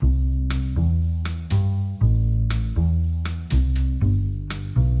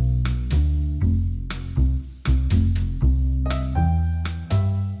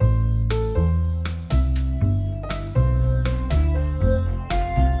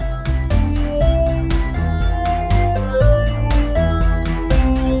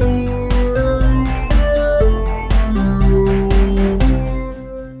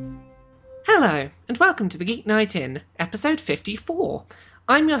welcome to the Geek Night In, episode 54.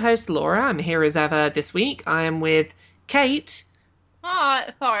 I'm your host, Laura. I'm here as ever this week. I am with Kate.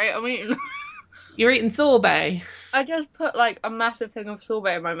 Hi, sorry, I mean, You're eating sorbet. I just put like a massive thing of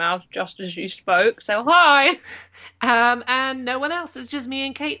sorbet in my mouth just as you spoke, so hi! And no one else. It's just me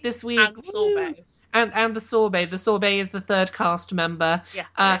and Kate this week. And sorbet. And the sorbet. The sorbet is the third cast member.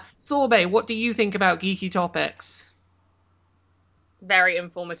 Yes. Sorbet, what do you think about geeky topics? Very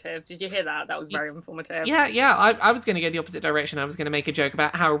informative. Did you hear that? That was very informative. Yeah. I was going to go the opposite direction. I was going to make a joke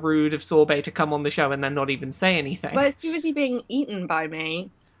about how rude of sorbet to come on the show and then not even say anything. But it's too busy being eaten by me.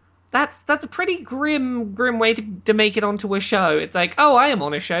 That's a pretty grim way to make it onto a show. It's like, oh, I am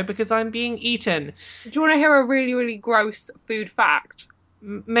on a show because I'm being eaten. Do you want to hear a really, really gross food fact?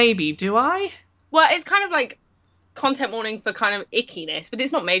 Maybe. Do I? Well, it's kind of like content warning for kind of ickiness, but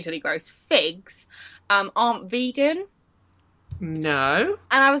it's not majorly gross. Figs aren't vegan. No.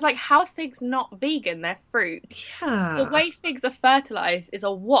 And I was like, how are figs not vegan? They're fruit. Yeah. The way figs are fertilized is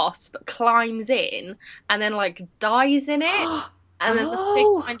a wasp climbs in and then like dies in it. And then the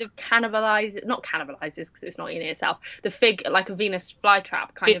fig kind of not cannibalizes because it's not eating itself. The fig, like a Venus flytrap,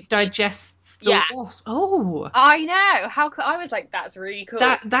 It digests the wasp. Oh. I know. I was like, that's really cool.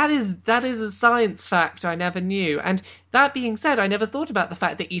 That is a science fact I never knew. And that being said, I never thought about the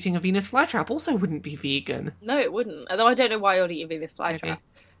fact that eating a Venus flytrap also wouldn't be vegan. No, it wouldn't. Although I don't know why you'd eat a Venus flytrap.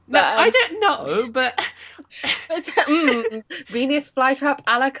 No, I don't know, but... Venus flytrap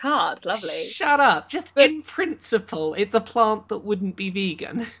a la carte. Lovely. Shut up. Just in principle, it's a plant that wouldn't be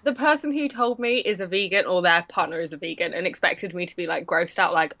vegan. The person who told me is a vegan, or their partner is a vegan, and expected me to be like grossed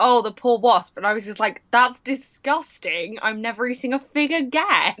out, like, oh, the poor wasp. And I was just like, that's disgusting. I'm never eating a fig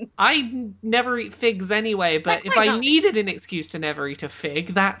again. I never eat figs anyway, but if I needed an excuse to never eat a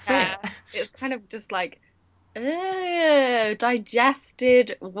fig, that's it. It's kind of just like...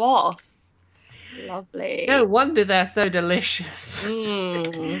 digested wasp. Lovely. No wonder they're so delicious.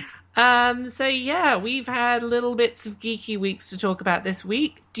 So yeah, we've had little bits of geeky weeks to talk about this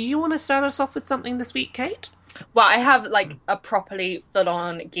week. Do you want to start us off with something this week, Kate? Well, I have like a properly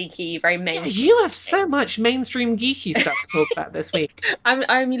full-on geeky, very mainstream. Yeah, you have so much mainstream geeky stuff to talk about this week.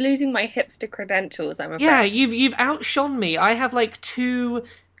 I'm losing my hipster credentials, I'm afraid. Yeah, you've outshone me. I have like two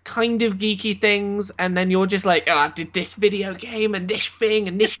kind of geeky things, and then you're just like, I did this video game and this thing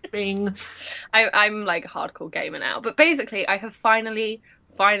and this thing. I'm like hardcore gamer now, but basically I have finally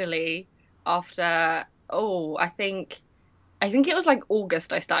after I think it was like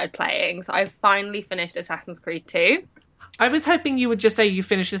August I started playing, so I finally finished Assassin's Creed 2. I was hoping you would just say you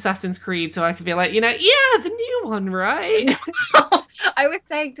finished Assassin's Creed so I could be like, yeah, the new one, right? I was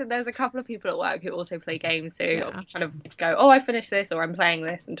saying there's a couple of people at work who also play games, so I'm kind of go, oh, I finished this, or I'm playing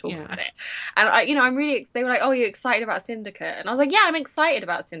this, and talk about it. And they were like, oh, are you excited about Syndicate? And I was like, yeah, I'm excited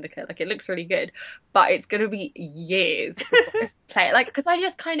about Syndicate. Like, it looks really good, but it's going to be years before I play it. Like, because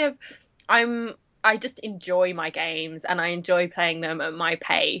I just enjoy my games and I enjoy playing them at my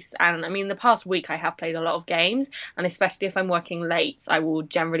pace. And I mean, the past week I have played a lot of games, and especially if I'm working late, I will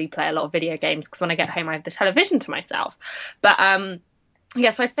generally play a lot of video games because when I get home I have the television to myself. But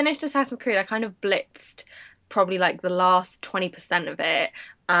so I finished Assassin's Creed. I kind of blitzed probably like the last 20% of it.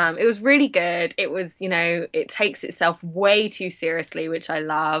 It was really good. It was, it takes itself way too seriously, which I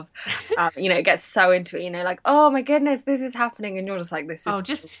love. It gets so into it, like, oh my goodness, this is happening. And you're just like, this is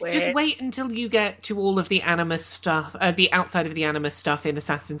just weird. Just wait until you get to all of the Animus stuff, the outside of the Animus stuff in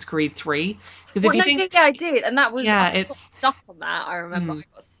Assassin's Creed 3. Because if you think... Yeah, I did. And that was, I got it's stuck on that. I remember I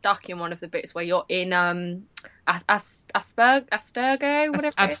got stuck in one of the bits where you're in, Abstergo,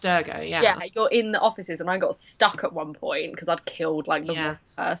 whatever. Abstergo, yeah. Yeah, you're in the offices, and I got stuck at one point because I'd killed like the one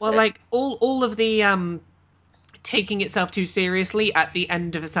person. Well, like all of the taking itself too seriously at the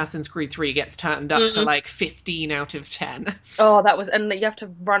end of Assassin's Creed 3 gets turned up to like 15 out of 10. Oh, and you have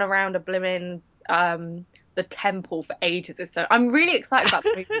to run around a blimmin' the temple for ages. So I'm really excited about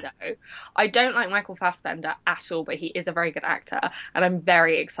the movie though. I don't like Michael Fassbender at all, but he is a very good actor, and I'm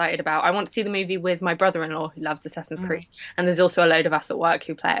very excited I want to see the movie with my brother-in-law who loves Assassin's Creed, and there's also a load of us at work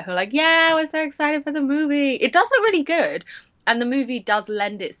who play it who are like, yeah, we're so excited for the movie. It does look really good, and the movie does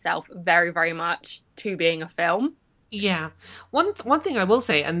lend itself very, very much to being a film. Yeah. One thing I will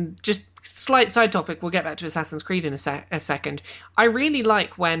say, and just slight side topic, we'll get back to Assassin's Creed in a second, I really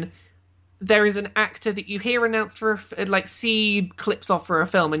like when there is an actor that you hear announced for see clips off for a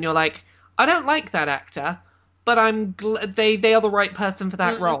film, and you're like, I don't like that actor, but I'm they are the right person for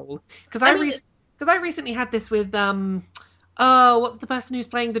that role. Because I recently had this with what's the person who's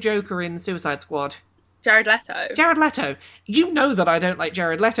playing the Joker in Suicide Squad? Jared Leto. Jared Leto. You know that I don't like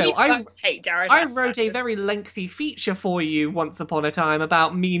Jared Leto. I hate Jared Leto. I wrote a very lengthy feature for you once upon a time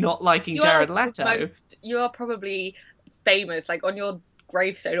about me not liking Jared Leto. you are probably famous. Like on your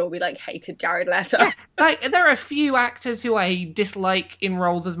gravestone, it'll be like hated Jared Leto. Yeah, like there are a few actors who I dislike in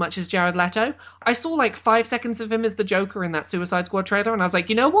roles as much as Jared Leto. I saw like 5 seconds of him as the Joker in that Suicide Squad trailer, and I was like,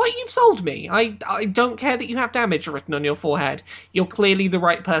 you know what? You've sold me. I don't care that you have damage written on your forehead. You're clearly the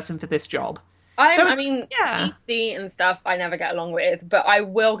right person for this job. I mean, Yeah, DC and stuff I never get along with, but I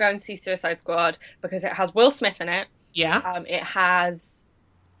will go and see Suicide Squad because it has Will Smith in it. yeah. It has,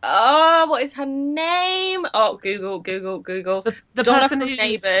 oh, what is her name? Oh, Google. The Donna person from who's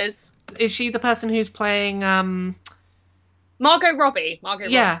Neighbours. is she the person who's playing Margot Robbie.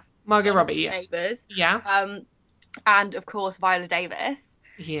 yeah, Margot Donna Robbie, from yeah. Neighbours. Yeah. And of course Viola Davis.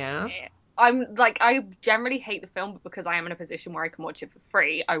 Yeah. I'm like, I generally hate the film, but because I am in a position where I can watch it for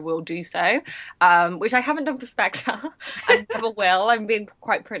free, I will do so. Which I haven't done for Spectre and never will. I'm being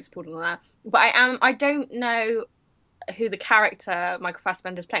quite principled on that. But I don't know who the character Michael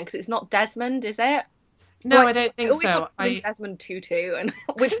Fassbender's playing because it's not Desmond, is it? No, Like, I don't I think always so. want to be Desmond Tutu, and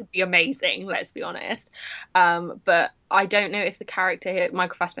which would be amazing, let's be honest. But I don't know if the character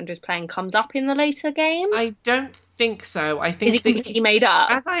Michael Fassbender is playing comes up in the later games. I don't think so. I Is think he that completely made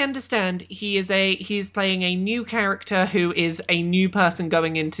up? as I understand, he's playing a new character who is a new person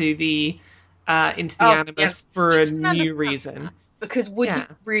going into the Animus Yes. for I a can new understand reason. that. Because would you Yeah.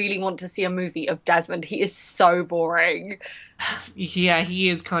 really want to see a movie of Desmond? He is so boring. Yeah, he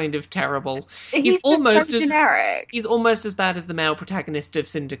is kind of terrible. He's just almost so as generic. he's almost as bad as the male protagonist of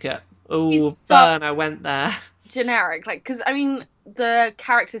Syndicate. He's Oh, so burn! I went there. generic. Like, because I mean, the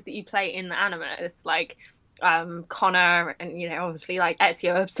characters that you play in the anime, it's like Connor and obviously like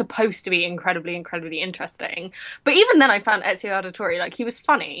Ezio are supposed to be incredibly interesting. But even then, I found Ezio Auditore like he was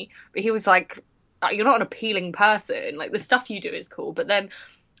funny, but he was like, you're not an appealing person. Like the stuff you do is cool, but then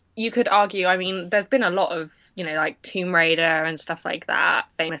you could argue. I mean, there's been a lot of like Tomb Raider and stuff like that,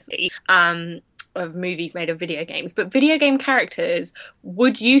 famously. Of movies made of video games, but video game characters,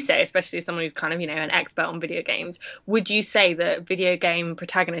 would you say, especially as someone who's kind of an expert on video games, would you say that video game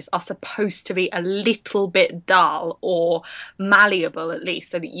protagonists are supposed to be a little bit dull or malleable at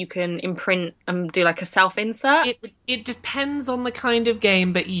least so that you can imprint and do like a self-insert? It depends on the kind of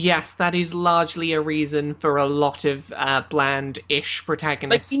game, but yes, that is largely a reason for a lot of bland-ish Like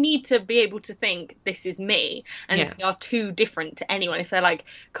protagonists. you need to be able to think this is me, and Yeah. if they are too different to anyone, if they're like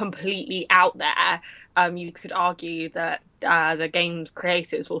completely out there, you could argue that the game's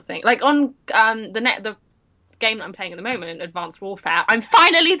creators will think like on the game that I'm playing at the moment, Advanced Warfare. I'm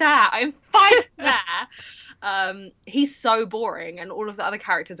finally there. I'm finally there. He's so boring, and all of the other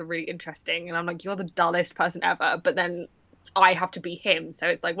characters are really interesting, and I'm like, you're the dullest person ever. But then I have to be him, so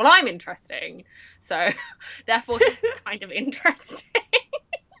it's like, well, I'm interesting, so therefore he's kind of interesting.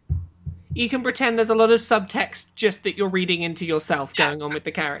 You can pretend there's a lot of subtext just that you're reading into yourself going on with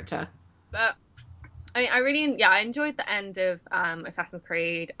the character. But I mean, I enjoyed the end of Assassin's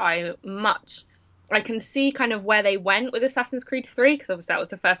Creed. I can see kind of where they went with Assassin's Creed 3 because obviously that was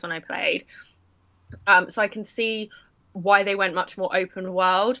the first one I played. So I can see why they went much more open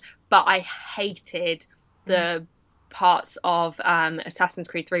world, but I hated the parts of Assassin's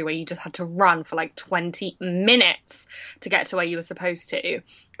Creed 3 where you just had to run for like 20 minutes to get to where you were supposed to.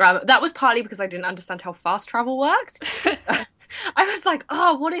 That was partly because I didn't understand how fast travel worked. I was like,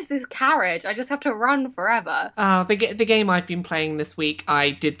 oh, what is this carriage? I just have to run forever. The game I've been playing this week, I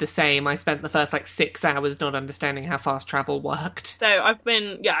did the same. I spent the first 6 hours not understanding how fast travel worked. So I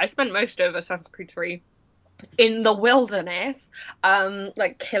spent most of Assassin's Creed 3 in the wilderness,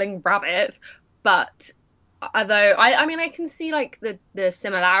 like killing rabbits. But although I mean, I can see like the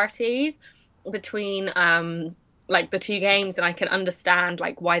similarities between like the two games, and I can understand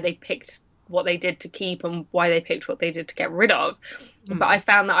like why they picked what they did to keep and why they picked what they did to get rid of. But I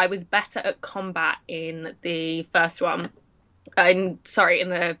found that I was better at combat in the first one. In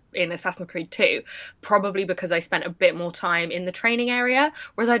Assassin's Creed 2, probably because I spent a bit more time in the training area,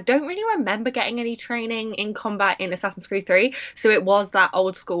 whereas I don't really remember getting any training in combat in Assassin's Creed 3. So it was that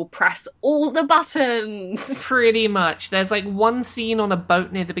old school press all the buttons. Pretty much. There's one scene on a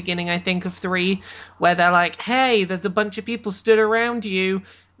boat near the beginning, I think, of 3, where they're like, hey, there's a bunch of people stood around you,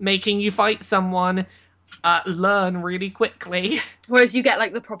 making you fight someone. Learn really quickly. Whereas you get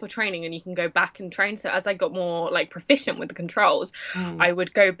like the proper training and you can go back and train. So as I got more like proficient with the controls, I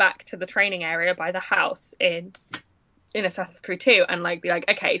would go back to the training area by the house in Assassin's Creed 2 and like be like,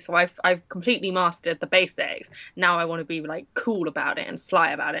 okay, so I've completely mastered the basics. Now I want to be like cool about it and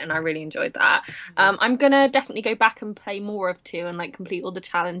sly about it, and I really enjoyed that. I'm gonna definitely go back and play more of 2 and like complete all the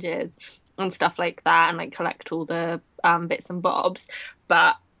challenges and stuff like that, and like collect all the bits and bobs.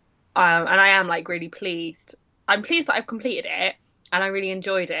 But and I am like really pleased. I'm pleased that I've completed it and I really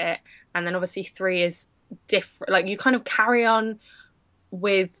enjoyed it. And then obviously 3 is different. Like you kind of carry on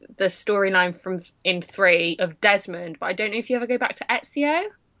with the storyline from in 3 of Desmond, but I don't know if you ever go back to Ezio.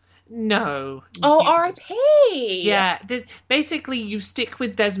 No, Oh, you, R.I.P. yeah. Basically, you stick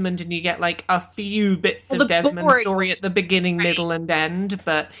with Desmond, and you get like a few bits Well, of the Desmond's boring one, story at the beginning, right? middle, and end.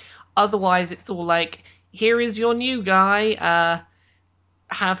 But otherwise, it's all like, here is your new guy.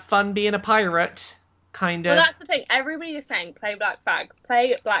 Have fun being a pirate, kind Well, of. that's the thing. Everybody is saying play Black Flag,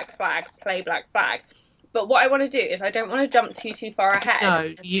 play Black Flag, play Black Flag. But what I want to do is I don't want to jump too far ahead No,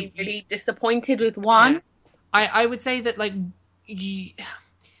 and be really disappointed with one. yeah. I would say that like you,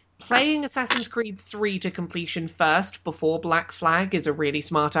 playing Assassin's Creed 3 to completion first before Black Flag is a really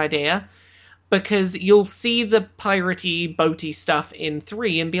smart idea, because you'll see the piratey boaty stuff in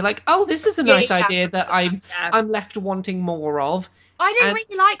 3 and be like, "Oh, this is a Yeah, nice yeah, idea that yeah. I'm left wanting more of." I didn't And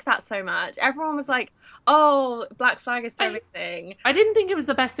really like that so much. Everyone was like, "Oh, Black Flag is so I amazing." I didn't think it was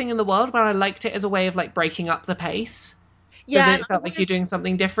the best thing in the world, but I liked it as a way of like breaking up the pace so Yeah, that and it felt like you're doing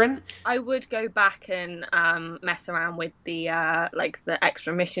something different. I would go back and mess around with the like the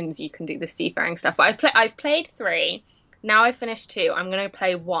extra missions you can do, the seafaring stuff. But I've played 3. Now I've finished 2. I'm gonna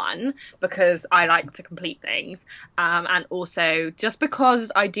play 1 because I like to complete things, and also just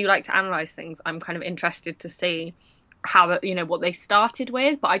because I do like to analyze things. I'm kind of interested to see how what they started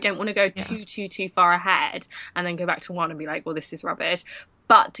with, but I don't want to go Yeah. too far ahead and then go back to 1 and be like, well, this is rubbish.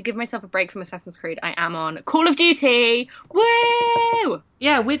 But to give myself a break from Assassin's Creed, I am on Call of Duty. Woo!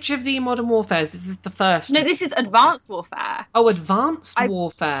 Yeah, which of the Modern Warfares? This is the first. No, this is Advanced Warfare. Oh, Advanced I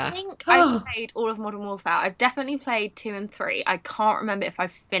Warfare. think I've played all of Modern Warfare. I've definitely played 2 and 3. I can't remember if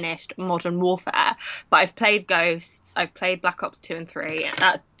I've finished Modern Warfare, but I've played Ghosts. I've played Black Ops 2 and 3.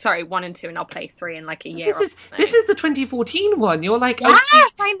 Sorry, 1 and 2, and I'll play 3 in like a year. This is the 2014 one. You're like, yeah,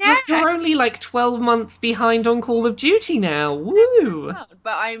 I know. You're only like 12 months behind on Call of Duty now. Woo!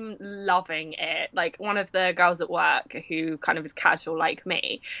 But I'm loving it. Like one of the girls at work who kind of is casual like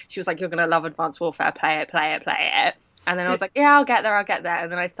me, she was like, "You're gonna love Advanced Warfare. Play it, play it, play it." And then I was like, "Yeah, I'll get there, I'll get there."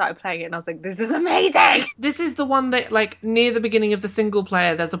 And then I started playing it, and I was like, "This is amazing." This is the one that, like, near the beginning of the single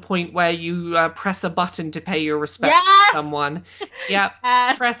player, there's a point where you press a button to pay your respects to someone. Yep.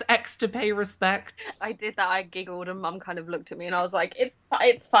 Press X to pay respects. I did that. I giggled, and Mum kind of looked at me, and I was like,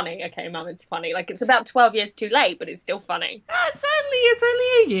 "It's funny, okay, Mum, it's funny. Like it's about 12 years too late, but it's still funny." It's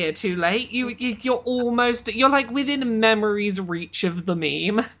only a year too late. You're like within memory's reach of the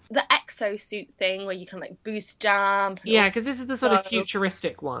meme. The exosuit thing where you can like boost jump. Yeah, because this is the sort of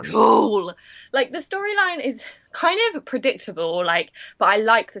futuristic one. Cool. Like the storyline is kind of predictable, like, but I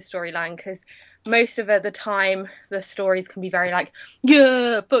like the storyline because most of the time the stories can be very like,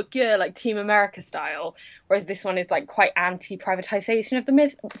 yeah, fuck yeah, like Team America style. Whereas this one is like quite anti-privatization of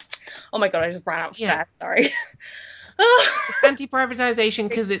the Oh my god, I just ran out of stairs, sorry. Anti-privatization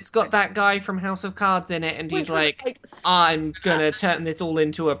because it's got that guy from House of Cards in it, and he's like, I'm gonna turn this all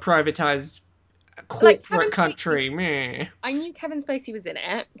into a privatized corporate country. Meh. I knew Kevin Spacey was in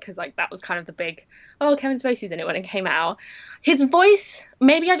it because like that was kind of the big, oh, Kevin Spacey's in it when it came out. His voice,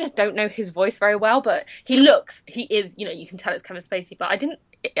 maybe I just don't know his voice very well, but he is, you can tell it's Kevin Spacey, but I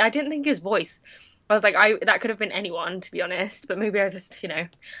didn't think his voice. I was like, that could have been anyone, to be honest, but maybe I just,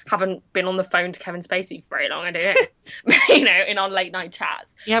 haven't been on the phone to Kevin Spacey for very long. I don't know, in our late night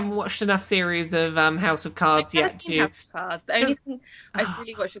chats. You haven't watched enough series of House of Cards yet to. House of Cards. The only thing I've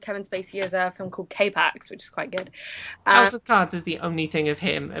really watched with Kevin Spacey is a film called K-Pax, which is quite good. House of Cards is the only thing with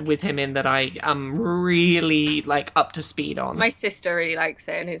him in that I am really like up to speed on. My sister really likes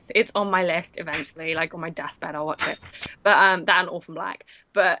it, and it's on my list eventually. Like on my deathbed, I'll watch it. But that and Orphan Black,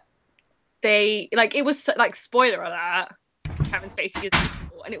 but. It was like, spoiler alert, Kevin Spacey is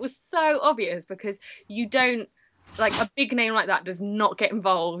evil, and it was so obvious because you don't, like, a big name like that does not get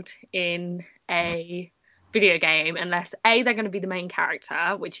involved in a video game unless A, they're going to be the main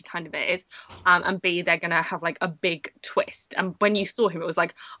character, which he kind of is, and B, they're going to have like a big twist. And when you saw him, it was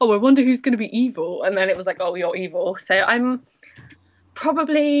like, oh, I wonder who's going to be evil, and then it was like, oh, you're evil. So I'm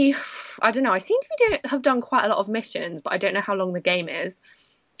probably, I don't know, I seem to have done quite a lot of missions, but I don't know how long the game is.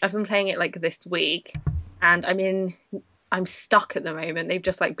 I've been playing it like this week, and I'm stuck at the moment. They've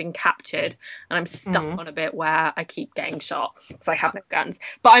just like been captured, and I'm stuck on a bit where I keep getting shot because I have no guns.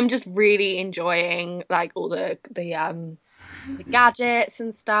 But I'm just really enjoying like all the gadgets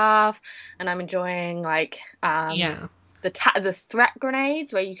and stuff, and I'm enjoying like the threat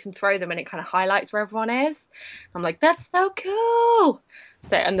grenades where you can throw them and it kind of highlights where everyone is. I'm like, that's so cool.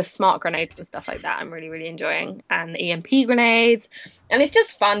 So, and the smart grenades and stuff like that, I'm really, really enjoying. And the EMP grenades. And it's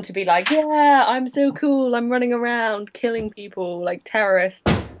just fun to be like, yeah, I'm so cool. I'm running around killing people like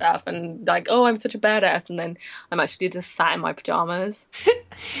terrorists. stuff and like, oh, I'm such a badass, and then I'm actually just sat in my pajamas.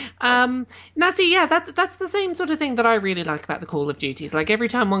 Now see, yeah, that's the same sort of thing that I really like about the Call of Duties. Like every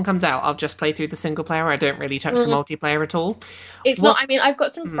time one comes out, I'll just play through the single player. I don't really touch the Mm. multiplayer at all. It's not. What? I mean, I've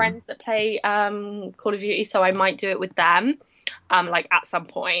got some Mm, friends that play Call of Duty, so I might do it with them, like at some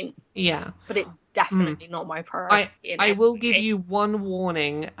point. yeah. But it's Mm. definitely not my priority I in I any will give way. you one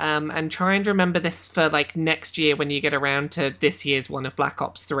warning, and try and remember this for like next year when you get around to this year's one of Black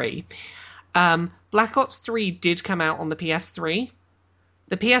Ops 3. Black Ops 3 did come out on the PS3.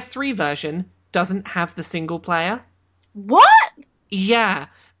 The PS3 version doesn't have the single player. What? Yeah,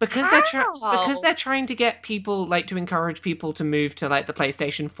 because How? they're trying to get people like to encourage people to move to like the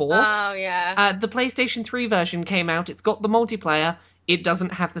PlayStation 4. Oh yeah, The PlayStation 3 version came out. It's got the multiplayer. It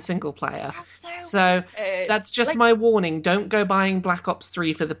doesn't have the single player. that's so So weird. that's just Like, my warning. Don't go buying Black Ops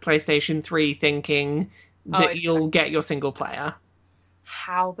 3 for the PlayStation 3 thinking oh, that you'll get your single player.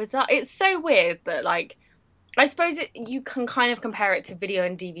 how bizarre! It's so weird that like, I suppose you can kind of compare it to video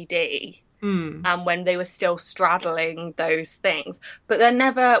and DVD. Hmm. When they were still straddling those things. But they're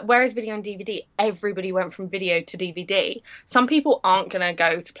never, whereas video and DVD, everybody went from video to DVD. Some people aren't going to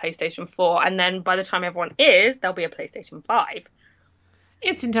go to PlayStation 4, and then by the time everyone is, there'll be a PlayStation 5.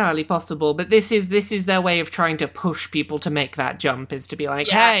 It's entirely possible, but this is their way of trying to push people to make that jump, is to be like,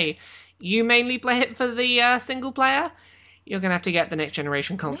 Yeah. hey, you mainly play it for the single player? You're gonna have to get the next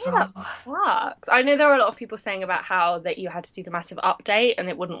generation No, console. that sucks. I know there are a lot of people saying about how that you had to do the massive update and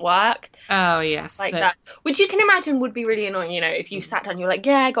it wouldn't work Oh yes, like that, which you can imagine would be really annoying, if you sat down, you're like,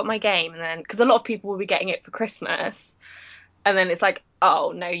 yeah, I got my game, and then, because a lot of people will be getting it for Christmas, and then it's like,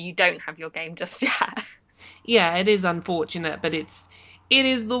 oh, no, you don't have your game just yet. yeah, it is unfortunate, but it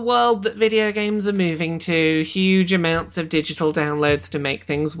is the world that video games are moving to. Huge amounts of digital downloads to make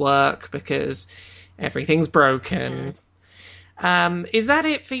things work because everything's broken. Is that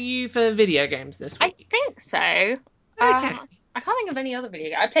it for you for video games this I week? think so. Okay. I can't think of any other video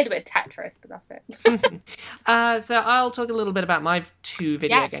game. I played a bit of Tetris, but that's it. So I'll talk a little bit about my two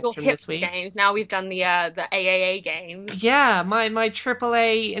video Yes, games your from this hipster week. games. Now we've done the AAA games. Yeah, my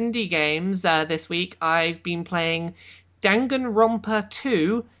AAA indie games this week. I've been playing Danganronpa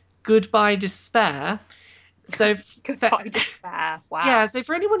 2, Goodbye Despair. So Goodbye Despair. Wow. yeah, so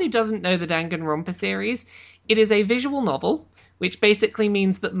for anyone who doesn't know the Danganronpa series, it is a visual novel, which basically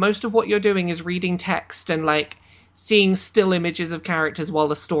means that most of what you're doing is reading text and like seeing still images of characters while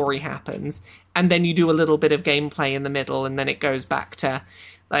the story happens, and then you do a little bit of gameplay in the middle, and then it goes back to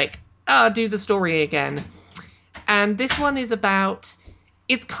like, do the story again. And this one is about,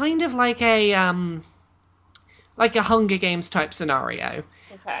 it's kind of like a Hunger Games type scenario.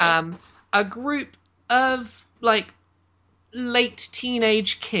 Okay. A group of like late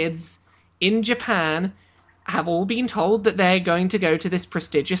teenage kids in Japan have all been told that they're going to go to this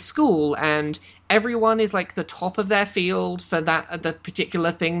prestigious school, and everyone is like the top of their field for the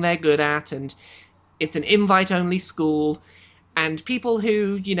particular thing they're good at, and it's an invite only school, and people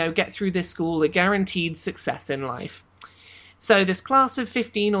who get through this school are guaranteed success in life. So this class of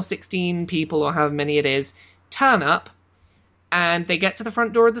 15 or 16 people, or however many it is, turn up, and they get to the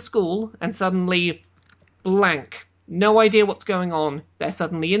front door of the school, and suddenly blank, no idea what's going on. They're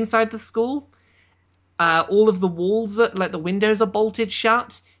suddenly inside the school. All of the walls, like the windows, are bolted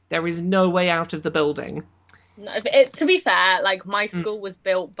shut. There is no way out of the building. No, to be fair, like my school was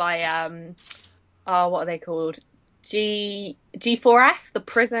built by what are they called? G4S, the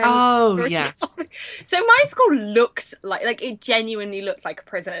prison. Oh security yes. office. So my school looked like it genuinely looked like a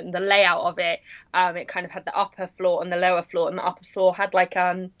prison. The layout of it, it kind of had the upper floor and the lower floor, and the upper floor had like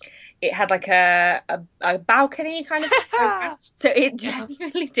it had like a balcony kind of so it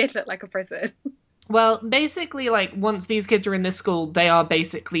genuinely did look like a prison. Well, basically, like once these kids are in this school, they are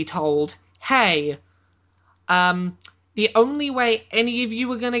basically told, "Hey, the only way any of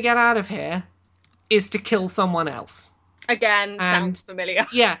you are going to get out of here is to kill someone else." Again, And sounds familiar.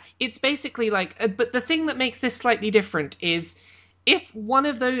 yeah, it's basically like, but the thing that makes this slightly different is if one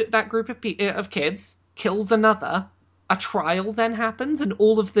of that group of kids kills another, a trial then happens, and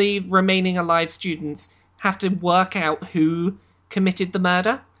all of the remaining alive students have to work out who committed the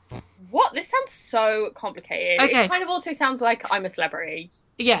murder. What? This sounds so complicated. Okay. It kind of also sounds like I'm a celebrity.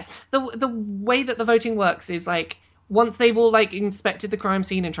 Yeah, the way that the voting works is like once they've all like inspected the crime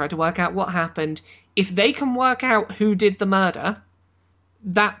scene and tried to work out what happened, if they can work out who did the murder,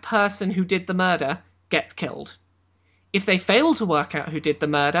 that person who did the murder gets killed. If they fail to work out who did the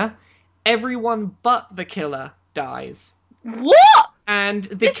murder, everyone but the killer dies. What? And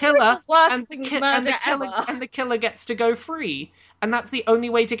the This is killer the worst and the murder killer ever. and the killer gets to go free. And that's the only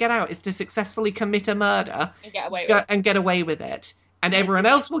way to get out, is to successfully commit a murder And get away with it. and get away with it. and everyone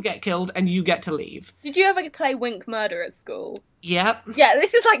else will get killed, and you get to leave. Did you ever play Wink Murder at school? Yep. Yeah,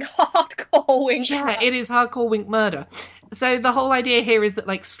 this is like hardcore Wink Yeah, Murder. it is hardcore Wink Murder. So the whole idea here is that,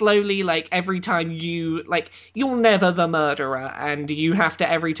 like, slowly, like, every time you, like, you're never the murderer, and you have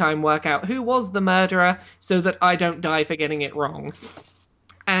to every time work out who was the murderer so that I don't die for getting it wrong.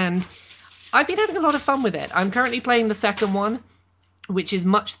 And I've been having a lot of fun with it. I'm currently playing the second one, which is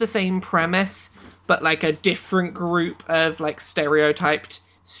much the same premise, but, like, a different group of, like, stereotyped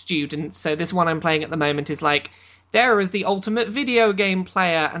students. So this one I'm playing at the moment is, like, there is the ultimate video game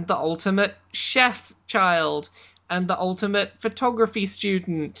player, and the ultimate chef child, and the ultimate photography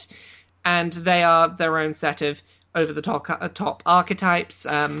student, and they are their own set of over-the-top archetypes.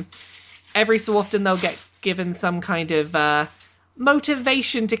 Every so often they'll get given some kind of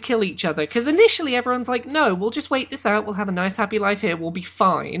motivation to kill each other, because initially everyone's like, no, we'll just wait this out, we'll have a nice happy life here, we'll be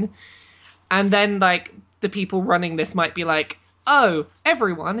fine. And then, like, the people running this might be like, oh,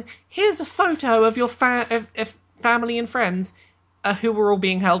 everyone, here's a photo of your family and friends who were all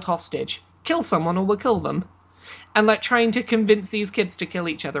being held hostage. Kill someone or we'll kill them. And, like, trying to convince these kids to kill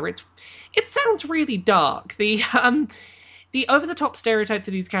each other. It sounds really dark. The over-the-top stereotypes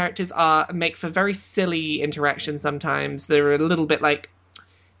of these characters make for very silly interactions sometimes. They're a little bit, like,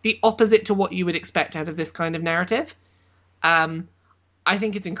 the opposite to what you would expect out of this kind of narrative. I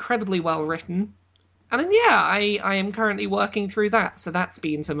think it's incredibly well written. And yeah, I am currently working through that, so that's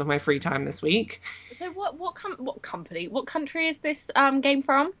been some of my free time this week. So what country is this game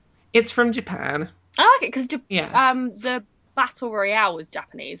from? It's from Japan. Oh, okay, because Yeah. the Battle Royale was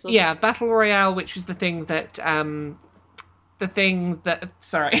Japanese, wasn't Yeah, Battle Royale, which was the thing that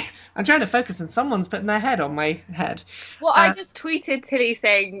sorry, I'm trying to focus and someone's putting their head on my head. Well, I just tweeted Tilly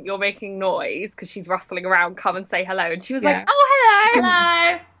saying you're making noise because she's rustling around. Come and say hello, and she was like, "Oh, hello,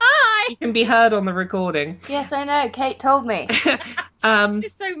 hello, hi." You can be heard on the recording. Yes, I know. Kate told me.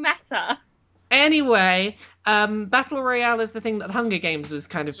 It's so meta. Anyway, Battle Royale is the thing that the Hunger Games was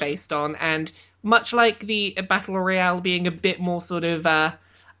kind of based on, and much like the Battle Royale being a bit more sort of a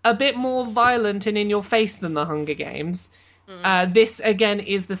bit more violent and in your face than the Hunger Games. This again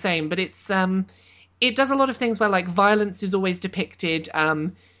is the same, but it does a lot of things where, like, violence is always depicted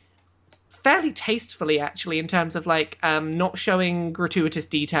fairly tastefully, actually, in terms of, like, not showing gratuitous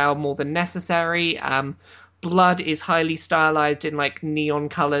detail more than necessary. Blood is highly stylized in, like, neon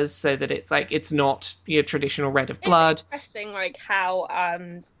colors, so that it's like it's not your traditional red of blood. It's interesting, like how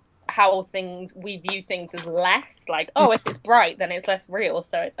we view things as less, like, oh, if it's bright then it's less real,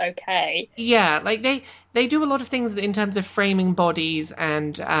 so it's okay. Yeah, like they do a lot of things in terms of framing bodies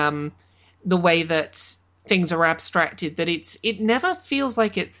and the way that things are abstracted, that it never feels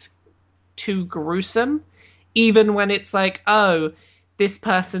like it's too gruesome, even when it's like, oh, this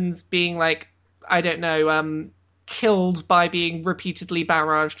person's being, like, I don't know, killed by being repeatedly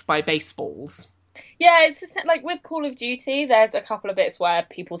barraged by baseballs. Yeah, it's like with Call of Duty, there's a couple of bits where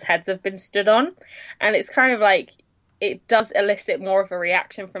people's heads have been stood on, and it's kind of like it does elicit more of a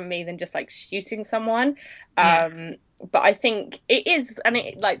reaction from me than just, like, shooting someone. Yeah. But I think it is, and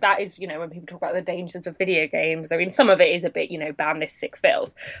it, like, that is, when people talk about the dangers of video games, I mean, some of it is a bit, ban this sick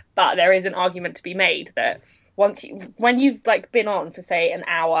filth, but there is an argument to be made that when you've, like, been on for, say, an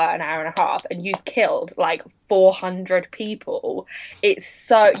hour and a half, and you've killed, like, 400 people, you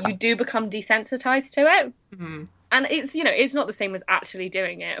do become desensitized to it. Mm-hmm. And it's, it's not the same as actually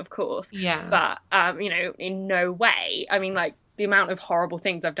doing it, of course. Yeah. But, in no way. I mean, like, the amount of horrible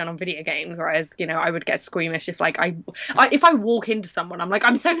things I've done on video games, whereas, I would get squeamish if, like, if I walk into someone, I'm like,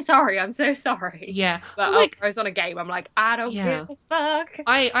 I'm so sorry. Yeah. But, well, like, whereas on a game, I'm like, I don't give a fuck.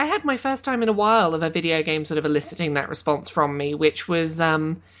 I had my first time in a while of a video game sort of eliciting that response from me, which was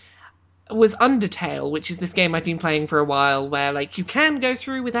Undertale, which is this game I've been playing for a while, where, like, you can go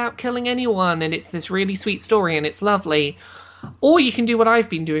through without killing anyone, and it's this really sweet story, and it's lovely. Or you can do what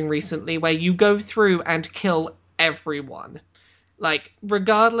I've been doing recently, where you go through and kill everyone. Like,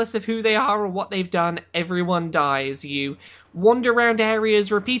 regardless of who they are or what they've done, everyone dies. You wander around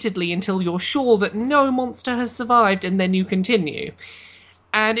areas repeatedly until you're sure that no monster has survived, and then you continue.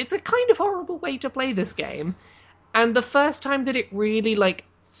 And it's a kind of horrible way to play this game. And the first time that it really, like,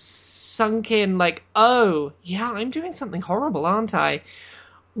 sunk in, like, oh, yeah, I'm doing something horrible, aren't I?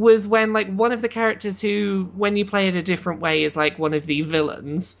 Was when, like, one of the characters who, when you play it a different way, is, like, one of the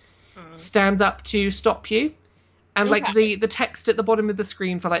villains, stands up to stop you. And, like, the text at the bottom of the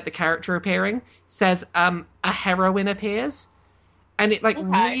screen for, like, the character appearing says, a heroine appears. And it, like,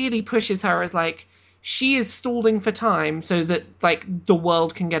 really pushes her as, like, she is stalling for time so that, like, the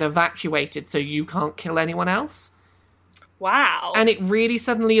world can get evacuated so you can't kill anyone else. Wow. And it really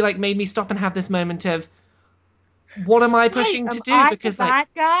suddenly, like, made me stop and have this moment of, what am I Wait, pushing to am do? I the Because, like, bad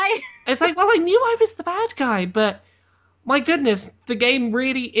guy? it's like, well, I knew I was the bad guy, but my goodness, the game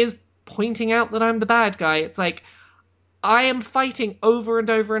really is pointing out that I'm the bad guy. It's like, I am fighting over and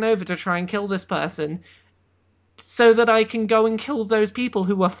over and over to try and kill this person so that I can go and kill those people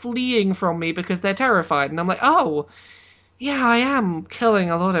who are fleeing from me because they're terrified. And I'm like, oh, yeah, I am killing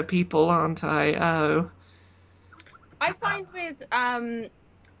a lot of people, aren't I? Oh. I find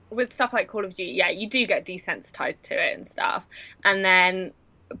with stuff like Call of Duty, yeah, you do get desensitized to it and stuff. And then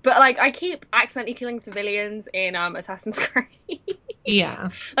but like I keep accidentally killing civilians in Assassin's Creed. Yeah.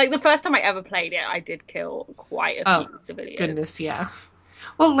 Like the first time I ever played it, I did kill quite a Oh, few civilians. goodness, yeah.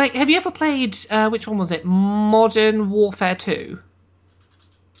 Well, like, have you ever played, which one was it? Modern Warfare 2?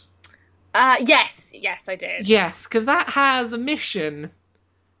 Yes, I did. Yes, because that has a mission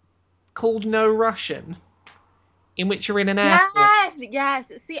called No Russian, in which you're in an airport. Yes.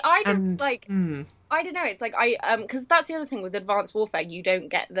 See, I just And, like I don't know. It's like because that's the other thing with Advanced Warfare. You don't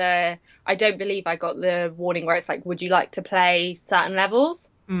get the. I don't believe I got the warning where it's like, would you like to play certain levels?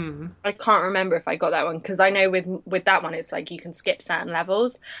 I can't remember if I got that one because I know with that one it's like you can skip certain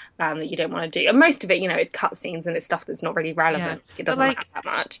levels that you don't want to do, and most of it, it's cutscenes and it's stuff that's not really yeah. relevant. It But, doesn't like, matter that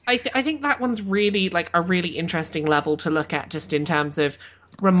much. I think that one's really, like, a really interesting level to look at just in terms of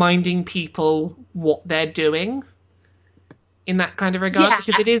reminding people what they're doing in that kind of regard. Yeah,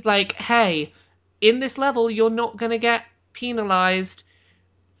 Because it is like, hey, in this level, you're not going to get penalized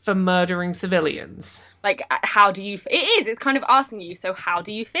for murdering civilians. like how do you? It is. It's kind of asking you. So how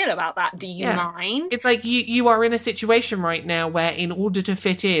do you feel about that? Do you Yeah. mind? It's like you are in a situation right now where, in order to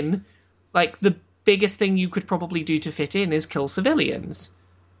fit in, like, the biggest thing you could probably do to fit in is kill civilians.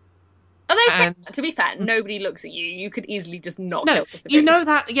 Although, And to be fair, nobody looks at you. You could easily just not no, kill the you civilians. know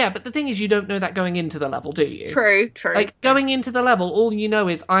that, yeah, but the thing is, you don't know that going into the level, do you? True. Like, going into the level, all you know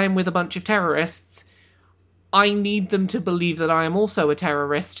is I am with a bunch of terrorists. I need them to believe that I am also a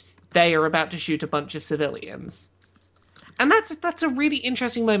terrorist. They are about to shoot a bunch of civilians. And that's a really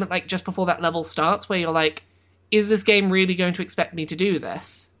interesting moment, like, just before that level starts, where you're like, is this game really going to expect me to do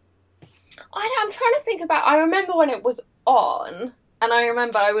this? I'm trying to think about. I remember when it was on, and I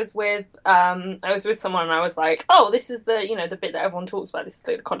remember I was with someone, and I was like, "Oh, this is the bit that everyone talks about. This is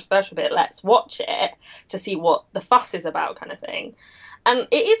like the controversial bit. Let's watch it to see what the fuss is about, kind of thing." And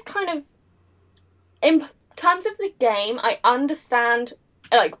it is kind of in terms of the game. I understand,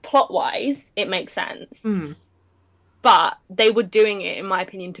 like plot wise, it makes sense, but they were doing it, in my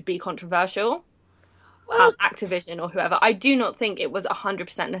opinion, to be controversial. Well, Activision or whoever. I do not think it was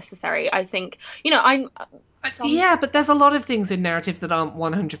 100% necessary. I think, I'm yeah, but there's a lot of things in narratives that aren't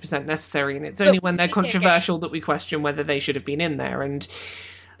 100% necessary, and it's only when they're controversial that we question whether they should have been in there. And,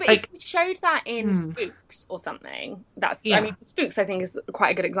 but like, if you showed that in Spooks or something, I yeah, mean, Spooks I think is quite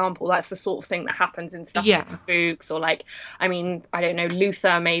a good example. That's the sort of thing that happens in stuff yeah, like Spooks, or like, I mean, I don't know,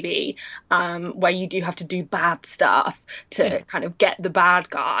 Luther maybe, where you do have to do bad stuff to kind of get the bad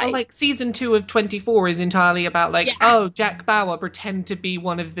guy. well, like, season 2 of 24 is entirely about, like, oh, Jack Bauer, pretend to be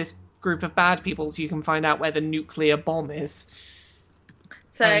one of this group of bad people so you can find out where the nuclear bomb is.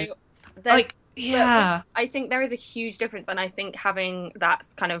 So, And, like, yeah, I think there is a huge difference, and I think having that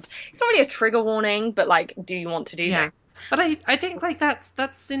kind of, it's not really a trigger warning, but like, do you want to do that? But I think, like,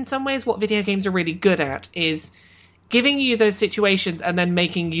 that's in some ways what video games are really good at, is giving you those situations and then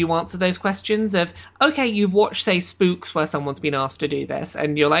making you answer those questions of, okay, you've watched, say, Spooks, where someone's been asked to do this,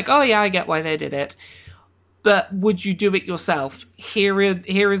 and you're like, oh yeah, I get why they did it, but would you do it yourself? Here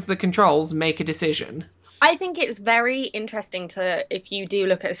is the controls, make a decision. I think it's very interesting to, if you do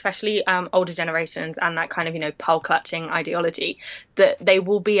look at especially older generations and that kind of, pole clutching ideology, that they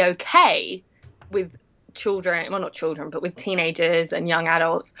will be okay with children, well, not children, but with teenagers and young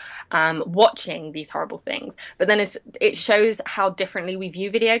adults watching these horrible things. But then it shows how differently we view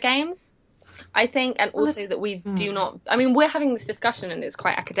video games, I think, and also that we do not, I mean, we're having this discussion and it's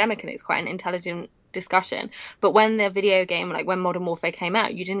quite academic and it's quite an intelligent discussion, but when the video game, like when Modern Warfare came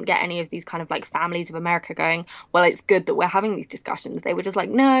out, you didn't get any of these kind of like families of America going, well, it's good that we're having these discussions. They were just like,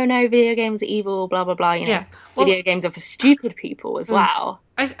 no, video games are evil, blah blah blah, video games are for stupid people as well.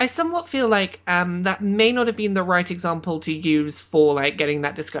 I somewhat feel like that may not have been the right example to use for, like, getting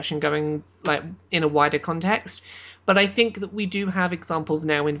that discussion going, like, in a wider context, but I think that we do have examples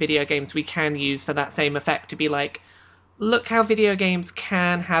now in video games we can use for that same effect, to be like, look how video games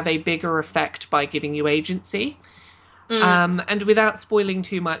can have a bigger effect by giving you agency. And without spoiling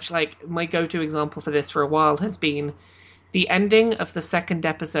too much, like, my go-to example for this for a while has been the ending of the second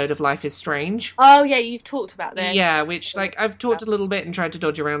episode of Life is Strange. Oh yeah, you've talked about this. Yeah, which, like, I've talked a little bit and tried to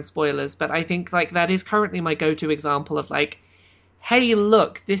dodge around spoilers, but I think, like, that is currently my go-to example of, like, hey,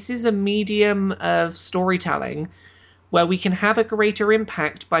 look, this is a medium of storytelling where we can have a greater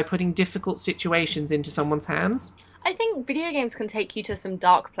impact by putting difficult situations into someone's hands. I think video games can take you to some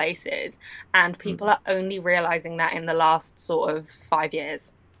dark places, and people Mm. are only realizing that in the last sort of 5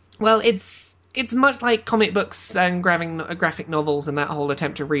 years. Well, it's much like comic books and graphic novels and that whole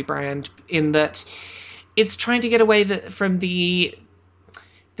attempt to rebrand, in that it's trying to get away from the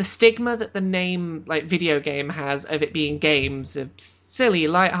stigma that the name like video game has of it being games of silly,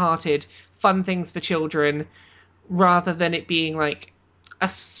 light-hearted, fun things for children, rather than it being like a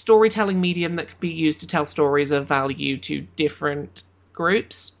storytelling medium that can be used to tell stories of value to different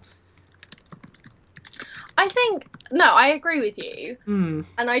groups. I think, no, I agree with you. Hmm.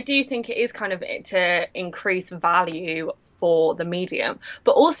 And I do think it is kind of to increase value for the medium.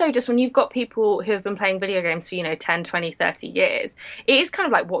 But also, just when you've got people who have been playing video games for, 10, 20, 30 years, it is kind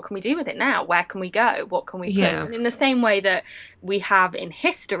of like, what can we do with it now? Where can we go? What can we push? Yeah. And in the same way that we have in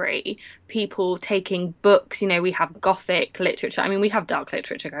history, people taking books, we have Gothic literature. I mean, we have dark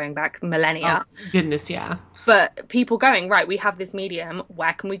literature going back millennia. Oh, goodness, yeah. But people going, right, we have this medium,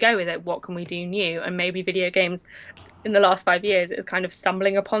 where can we go with it? What can we do new? And maybe video games in the last 5 years is kind of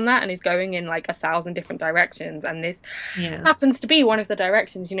stumbling upon that and is going in like 1,000 different directions. And this happens to be one of the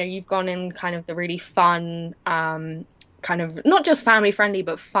directions. You've gone in kind of the really fun, kind of not just family friendly,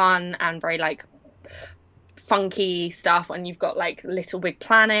 but fun and very like funky stuff. And you've got like Little Big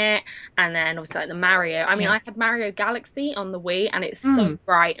Planet, and then obviously like the Mario. I mean, I had Mario Galaxy on the Wii, and it's so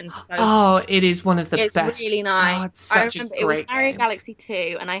bright and so. Oh, it is one of the best. It's really nice. Oh, it's such I remember a great it was Mario game. Galaxy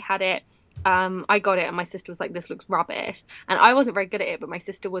 2, and I had it. I got it, and my sister was like, "This looks rubbish," and I wasn't very good at it, but my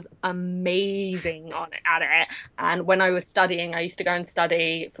sister was amazing at it. And when I was studying, I used to go and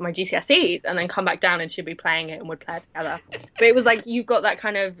study for my GCSEs, and then come back down, and she'd be playing it, and would play it together. But it was like you've got that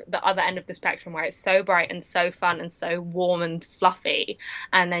kind of the other end of the spectrum where it's so bright and so fun and so warm and fluffy,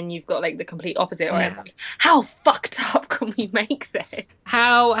 and then you've got like the complete opposite where it's like, how fucked up can we make this?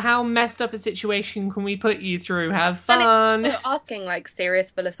 How messed up a situation can we put you through? Have fun. And it's also asking like serious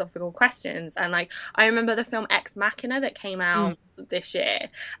philosophical questions. And like I remember the film Ex Machina that came out this year.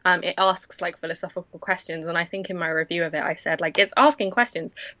 It asks like philosophical questions, and I think in my review of it I said like it's asking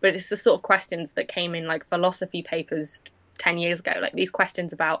questions, but it's the sort of questions that came in like philosophy papers 10 years ago. Like these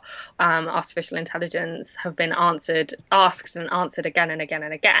questions about artificial intelligence have been asked and answered again and again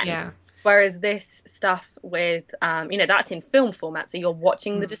and again. Yeah. Whereas this stuff with, that's in film format, so you're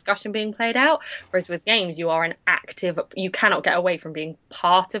watching the discussion being played out. Whereas with games, you are you cannot get away from being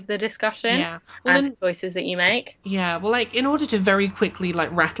part of the discussion and the choices that you make. Yeah, well, like, in order to very quickly,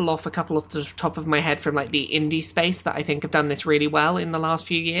 like, rattle off a couple off the top of my head from, like, the indie space that I think have done this really well in the last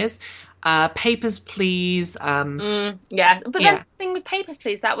few years, Papers, Please. Yes, but then the thing with Papers,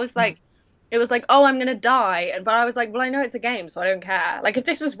 Please, that was like, it was like, oh, I'm going to die. But I was like, well, I know it's a game, so I don't care. Like, if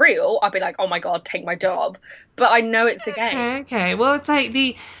this was real, I'd be like, oh my God, take my job. But I know it's a game. Okay. Well, it's like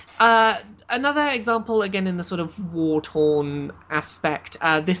another example, again, in the sort of war-torn aspect,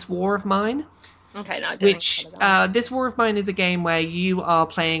 This War of Mine. Okay, no, I don't Which, This War of Mine is a game where you are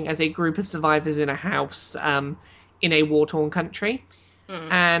playing as a group of survivors in a house in a war-torn country.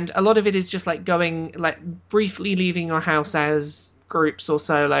 And a lot of it is just, like, going, like, briefly leaving your house as groups or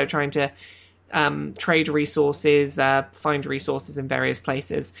solo, trying to trade resources, find resources in various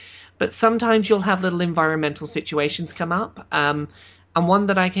places. But sometimes you'll have little environmental situations come up. And one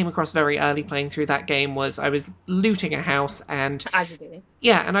that I came across very early playing through that game was I was looting a house, and as you do.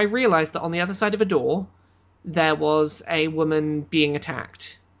 Yeah, and I realised that on the other side of a door there was a woman being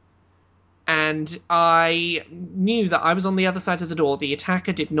attacked. And I knew that I was on the other side of the door. The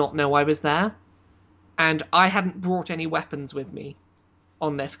attacker did not know I was there. And I hadn't brought any weapons with me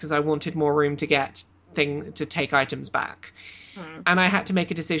on this because I wanted more room to to take items back. And I had to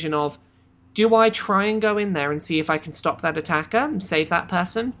make a decision of, do I try and go in there and see if I can stop that attacker and save that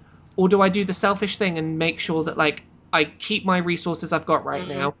person? Or do I do the selfish thing and make sure that, like, I keep my resources I've got right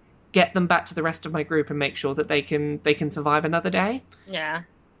now, get them back to the rest of my group and make sure that they can survive another day? Yeah.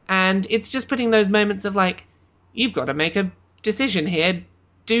 And it's just putting those moments of, like, you've got to make a decision here.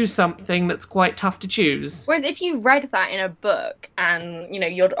 Do something that's quite tough to choose. Whereas if you read that in a book and,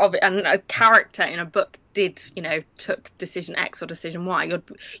 and a character in a book did, took decision X or decision Y,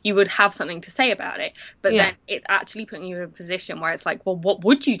 you would have something to say about it. But then it's actually putting you in a position where it's like, well, what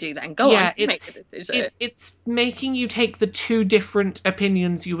would you do then? Go on, make a decision. It's making you take the two different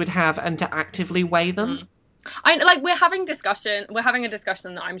opinions you would have and to actively weigh them. I like we're having a discussion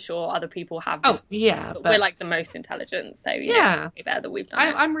that I'm sure other people have Oh this, yeah, but we're but like the most intelligent, so yeah, it's better that we've done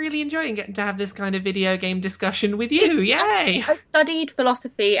it. I'm really enjoying getting to have this kind of video game discussion with you. Yay! I studied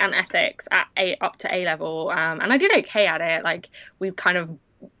philosophy and ethics at up to A level, and I did okay at it. Like we kind of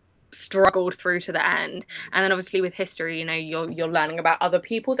struggled through to the end, and then obviously with history, you're learning about other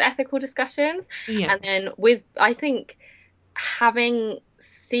people's ethical discussions, Yeah. and then with I think having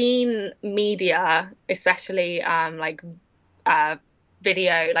seen media, especially uh,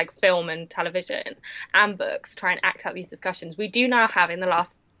 video, like film and television and books, try and act out these discussions, we do now have in the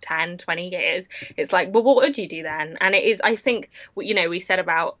last 10, 20 years, it's like, well, what would you do then? And it is, I think, we said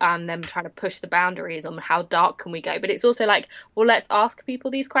about them trying to push the boundaries on how dark can we go, but it's also like, well, let's ask people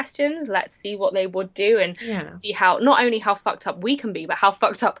these questions, let's see what they would do, and Yeah. see how, not only how fucked up we can be, but how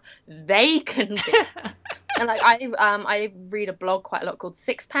fucked up they can be. And like I read a blog quite a lot called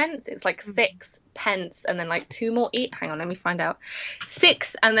Sixpence. It's like 6 pence and then like two more hang on, let me find out.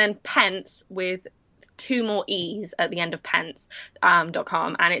 Six and then pence with two more e's at the end of pence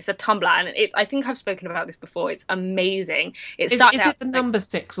 .com, and it's a Tumblr, and it's, I think I've spoken about this before. It's amazing. It started Is out it the like number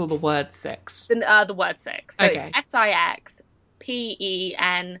six or the word six? the word six. So Okay. it's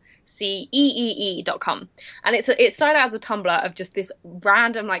SIXPENCEEE.com. And it started out as a Tumblr of just this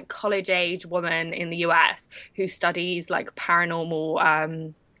random like college age woman in the US who studies like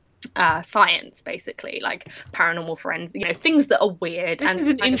paranormal science, basically, like paranormal friends, things that are weird. This And is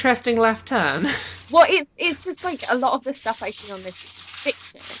an kind of, interesting left turn. well, it's just like a lot of the stuff I see on this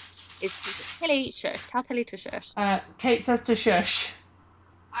fiction is Tilly shush, tell Tilly to shush. Kate says to shush.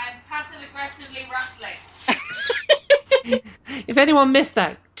 I'm passive aggressively rustling. If anyone missed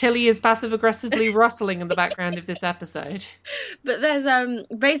that, Tilly is passive aggressively rustling in the background of this episode. But there's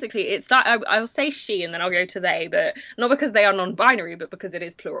basically it's that I'll say she and then I'll go to they, but not because they are non-binary, but because it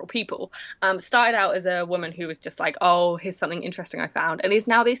is plural people. Started out as a woman who was just like, oh, here's something interesting I found, and is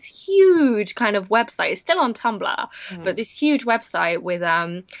now this huge kind of website. It's still on Tumblr, but this huge website with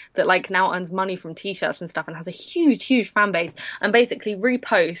that like now earns money from t-shirts and stuff, and has a huge fan base, and basically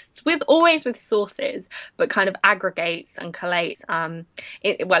reposts with always with sources, but kind of aggregates and collates.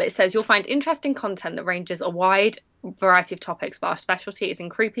 It says you'll find interesting content that ranges a wide variety of topics, but our specialty is in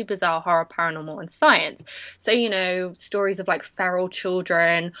creepy, bizarre, horror, paranormal, and science. So, stories of like feral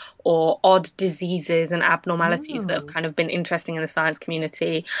children or odd diseases and abnormalities that have kind of been interesting in the science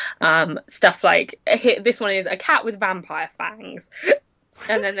community. Stuff like this one is a cat with vampire fangs.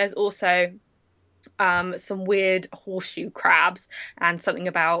 And then there's also some weird horseshoe crabs and something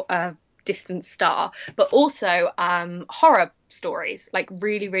about a distant star, but also horror stories, like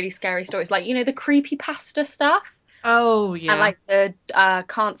really scary stories, like the creepypasta stuff. Oh yeah. And like the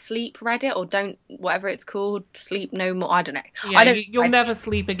can't sleep Reddit, or don't, whatever it's called, sleep no more, I don't know. Yeah, you'll never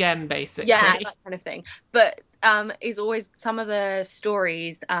sleep again, basically. Yeah, that kind of thing. But is always some of the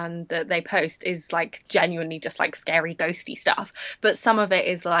stories that they post is like genuinely just like scary ghosty stuff, but some of it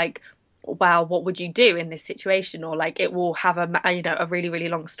is like, wow, what would you do in this situation? Or like it will have a really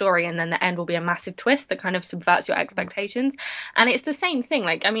long story, and then the end will be a massive twist that kind of subverts your expectations. And it's the same thing.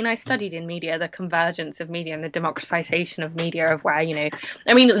 Like, I mean, I studied in media, the convergence of media and the democratization of media, of where, I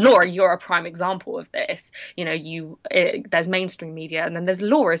mean, Laura, you're a prime example of this. There's mainstream media, and then there's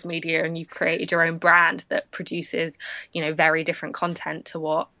Laura's media, and you've created your own brand that produces, very different content to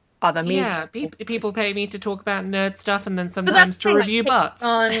what other media. Yeah, people pay me to talk about nerd stuff, and then sometimes to review butts.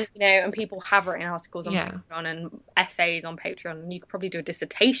 And people have written articles on Yeah. Patreon and essays on Patreon, and you could probably do a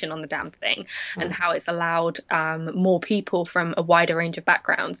dissertation on the damn thing, and how it's allowed more people from a wider range of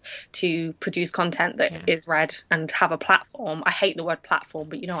backgrounds to produce content that is read and have a platform. I hate the word platform,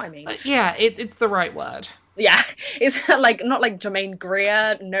 but you know what I mean. Yeah, it's the right word. Yeah, it's like not like Jermaine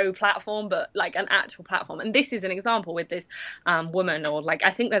Greer, no platform, but like an actual platform. And this is an example with this woman, or like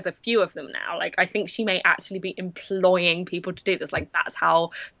I think there's a few of them now. Like I think she may actually be employing people to do this. Like that's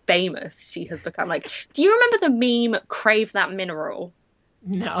how famous she has become. Like, do you remember the meme "Crave That Mineral"?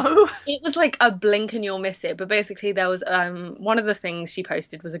 No. It was like a blink and you'll miss it. But basically there was one of the things she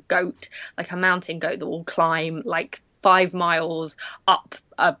posted was a goat, like a mountain goat that will climb like 5 miles up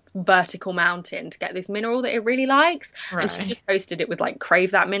a vertical mountain to get this mineral that it really likes. Right. And she just posted it with like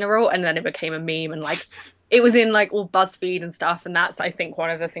crave that mineral, and then it became a meme, and like it was in like all BuzzFeed and stuff, and that's I think one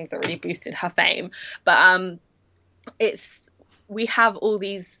of the things that really boosted her fame. But we have all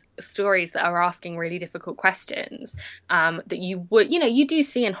these stories that are asking really difficult questions that you would you do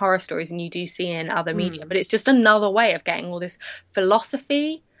see in horror stories and you do see in other media, but it's just another way of getting all this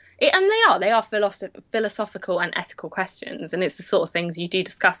philosophy And they are philosophical and ethical questions, and it's the sort of things you do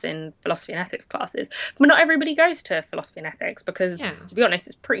discuss in philosophy and ethics classes. But not everybody goes to philosophy and ethics because, Yeah. to be honest,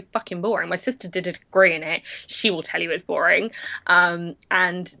 it's pretty fucking boring. My sister did a degree in it. She will tell you it's boring. And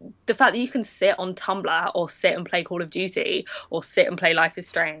the fact that you can sit on Tumblr or sit and play Call of Duty or sit and play Life is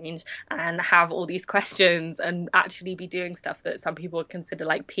Strange and have all these questions and actually be doing stuff that some people would consider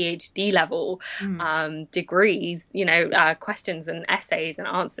like PhD level degrees, questions and essays and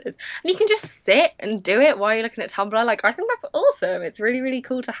answers, and you can just sit and do it while you're looking at Tumblr. Like, I think that's awesome. It's really, really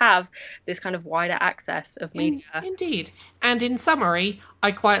cool to have this kind of wider access of media. Indeed. And in summary,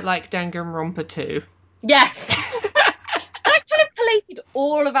 I quite like Danganronpa 2. Yes. That kind of collated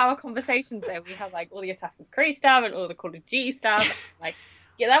all of our conversations there. We had like all the Assassin's Creed stuff and all the Call of Duty stuff. Like,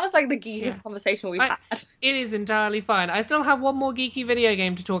 yeah, that was like the geekiest conversation we've had. It is entirely fine. I still have one more geeky video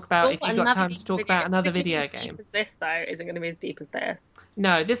game to talk about if you've got time to talk about another video game. As this, though, isn't going to be as deep as this.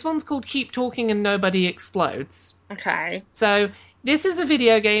 No, this one's called Keep Talking and Nobody Explodes. Okay. So, this is a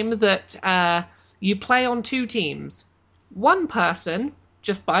video game that you play on two teams. One person,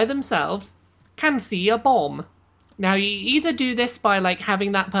 just by themselves, can see a bomb. Now, you either do this by like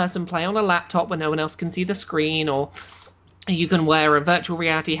having that person play on a laptop where no one else can see the screen, or you can wear a virtual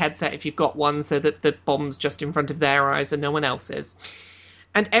reality headset if you've got one so that the bomb's just in front of their eyes and no one else's.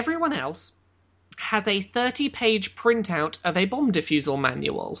 And everyone else has a 30-page printout of a bomb defusal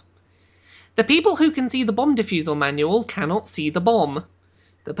manual. The people who can see the bomb defusal manual cannot see the bomb.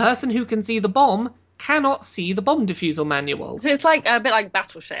 The person who can see the bomb cannot see the bomb defusal manual. So it's like a bit like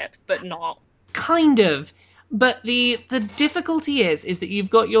Battleships, but not. Kind of. But the difficulty is that you've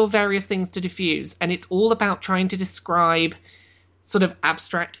got your various things to diffuse, and it's all about trying to describe sort of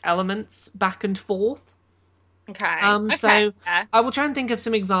abstract elements back and forth. Okay. So I will try and think of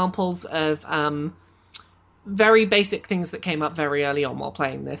some examples of very basic things that came up very early on while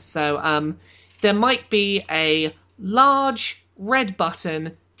playing this. So there might be a large red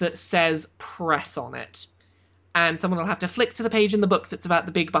button that says press on it. And someone will have to flick to the page in the book that's about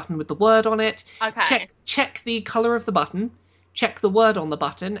the big button with the word on it. Okay. Check the colour of the button. Check the word on the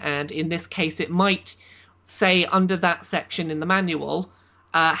button. And in this case, it might say under that section in the manual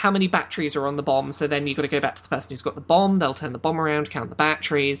how many batteries are on the bomb. So then you've got to go back to the person who's got the bomb. They'll turn the bomb around, count the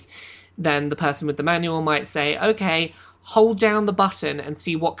batteries. Then the person with the manual might say, okay, hold down the button and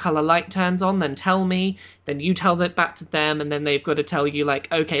see what colour light turns on. Then tell me. Then you tell that back to them. And then they've got to tell you,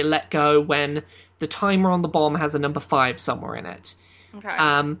 like, okay, let go when the timer on the bomb has a number 5 somewhere in it.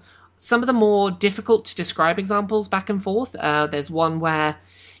 Okay. Some of the more difficult to describe examples back and forth, there's one where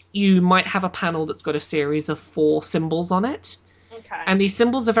you might have a panel that's got a series of 4 symbols on it. Okay. And these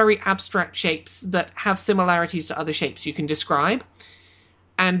symbols are very abstract shapes that have similarities to other shapes you can describe.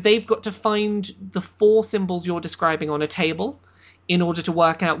 And they've got to find the 4 symbols you're describing on a table in order to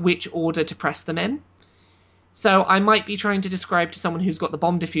work out which order to press them in. So I might be trying to describe to someone who's got the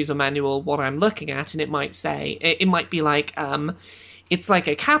bomb diffuser manual what I'm looking at, and it might say, it might be like, it's like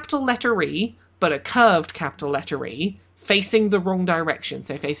a capital letter E, but a curved capital letter E, facing the wrong direction,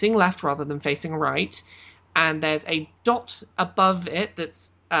 so facing left rather than facing right, and there's a dot above it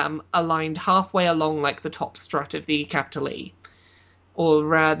that's aligned halfway along like the top strut of the capital E.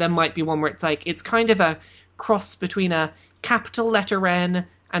 Or there might be one where it's like, it's kind of a cross between a capital letter N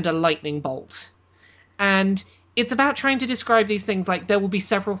and a lightning bolt. And it's about trying to describe these things, like there will be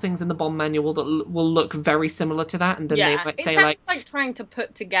several things in the bomb manual that will look very similar to that, and then they might say like trying to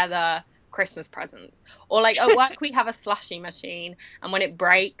put together Christmas presents, or like at work we have a slushy machine, and when it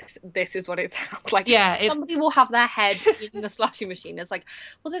breaks, this is what it sounds like. Yeah, somebody will have their head in the slushy machine. It's like,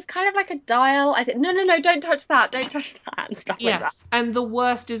 well, there's kind of like a dial. I think no, don't touch that, and stuff like that. And the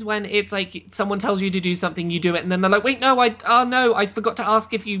worst is when it's like someone tells you to do something, you do it, and then they're like, wait, no, I forgot to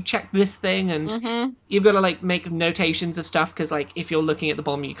ask if you checked this thing, and you've got to like make notations of stuff, because like if you're looking at the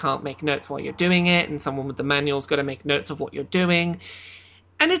bomb, you can't make notes while you're doing it, and someone with the manual's got to make notes of what you're doing.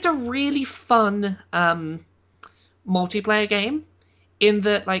 And it's a really fun multiplayer game in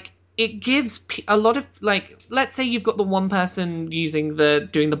that, like, it gives a lot of, like, let's say you've got the one person doing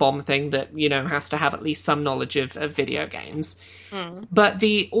the bomb thing that, you know, has to have at least some knowledge of video games. But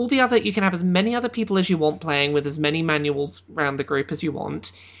all the other, you can have as many other people as you want playing with as many manuals around the group as you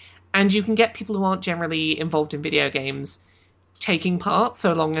want. And you can get people who aren't generally involved in video games taking part,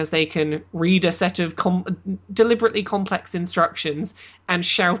 so long as they can read a set of deliberately complex instructions and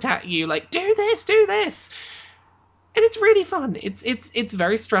shout at you like, do this, and it's really fun. It's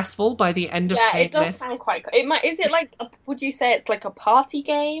very stressful by the end of playing this. Yeah, it does sound quite cool. Is it like, would you say it's like a party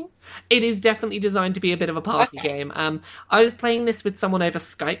game? It is definitely designed to be a bit of a party game. I was playing this with someone over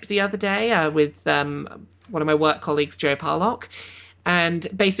Skype the other day, with one of my work colleagues, Joe Parlock. And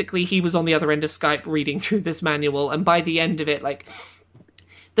basically he was on the other end of Skype reading through this manual, and by the end of it, like,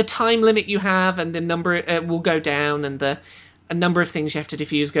 the time limit you have and the number will go down, and a number of things you have to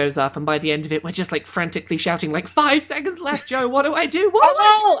defuse goes up, and by the end of it, we're just like frantically shouting, like, 5 seconds left, Joe, what do I do?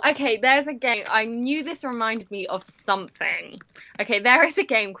 Okay, there's a game. I knew this reminded me of something. Okay, there is a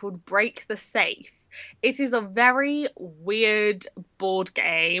game called Break the Safe. It is a very weird board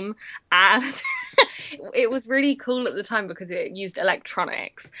game, and it was really cool at the time because it used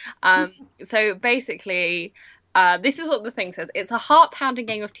electronics. So basically, this is what the thing says. It's a heart-pounding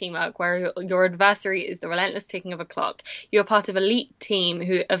game of teamwork where your adversary is the relentless ticking of a clock. You're part of an elite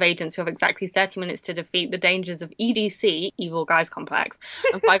team of agents who have exactly 30 minutes to defeat the dangers of EDC, Evil Guys Complex,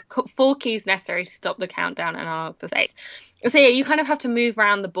 and find 4 keys necessary to stop the countdown and unlock the safe. So yeah, you kind of have to move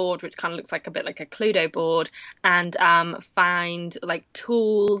around the board, which kind of looks like a bit like a Cluedo board, and find like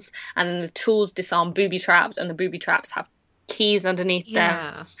tools, and then the tools disarm booby traps, and the booby traps have keys underneath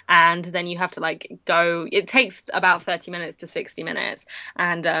them, and then you have to like go. It takes about 30 minutes to 60 minutes,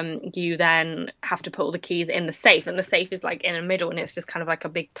 and you then have to put all the keys in the safe, and the safe is like in the middle, and it's just kind of like a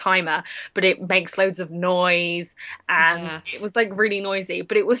big timer, but it makes loads of noise, and it was like really noisy,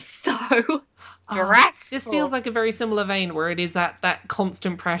 but it was so stressful. This feels like a very similar vein where it is that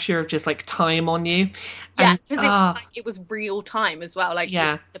constant pressure of just like time on you. Yeah, because it was real time as well. Like, you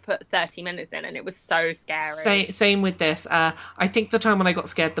had to put 30 minutes in, and it was so scary. Same with this. I think the time when I got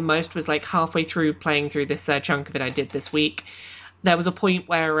scared the most was like halfway through playing through this chunk of it I did this week. There was a point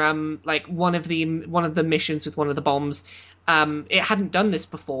where like one of the missions with one of the bombs, it hadn't done this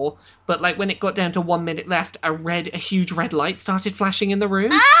before, but like when it got down to 1 minute left, a huge red light started flashing in the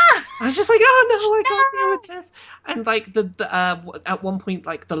room. I was just like, oh no, I can't deal with this. And like at one point,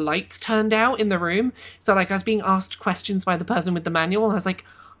 like the lights turned out in the room, so like I was being asked questions by the person with the manual, and I was like,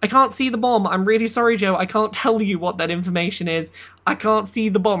 I can't see the bomb. I'm really sorry, Joe. I can't tell you what that information is. I can't see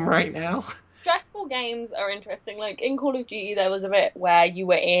the bomb right now. Stressful games are interesting. Like in Call of Duty, there was a bit where you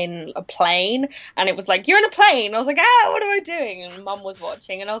were in a plane, and it was like, you're in a plane. I was like, what am I doing? And Mum was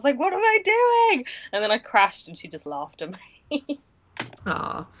watching, and I was like, what am I doing? And then I crashed, and she just laughed at me.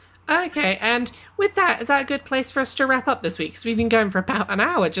 Aw. Okay, and with that, is that a good place for us to wrap up this week? Because we've been going for about an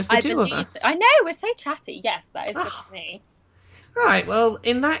hour, just the two of us. I know, we're so chatty. Yes, that is good for me. Right, well,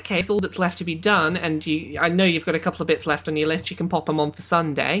 in that case, all that's left to be done, and I know you've got a couple of bits left on your list, you can pop them on for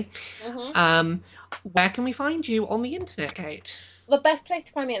Sunday. Where can we find you on the internet, Kate? The best place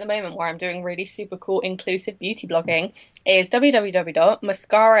to find me at the moment, where I'm doing really super cool inclusive beauty blogging, is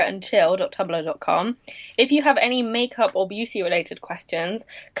www.mascaraandchill.tumblr.com. If you have any makeup or beauty related questions,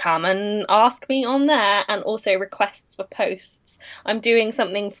 come and ask me on there, and also requests for posts. I'm doing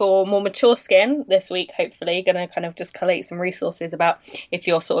something for more mature skin this week, hopefully. Going to kind of just collate some resources about if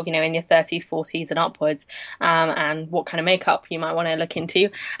you're sort of, in your 30s, 40s and upwards, and what kind of makeup you might want to look into.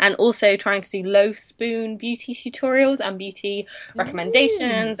 And also trying to do low spoon beauty tutorials and beauty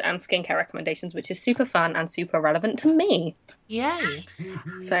recommendations and skincare recommendations, which is super fun and super relevant to me. Yay.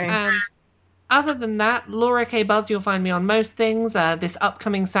 So... And other than that, LauraK Buzz, you'll find me on most things. This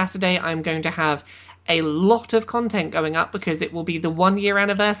upcoming Saturday, I'm going to have a lot of content going up because it will be the 1 year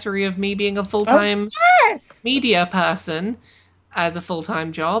anniversary of me being a full-time media person as a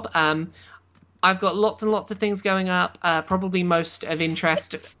full-time job. I've got lots and lots of things going up, probably most of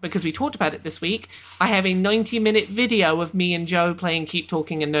interest because we talked about it this week. I have a 90-minute video of me and Joe playing Keep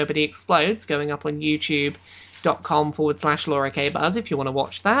Talking and Nobody Explodes going up on youtube.com/LauraK Buzz if you want to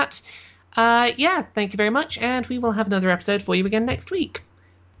watch that. Thank you very much, and we will have another episode for you again next week.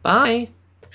 Bye.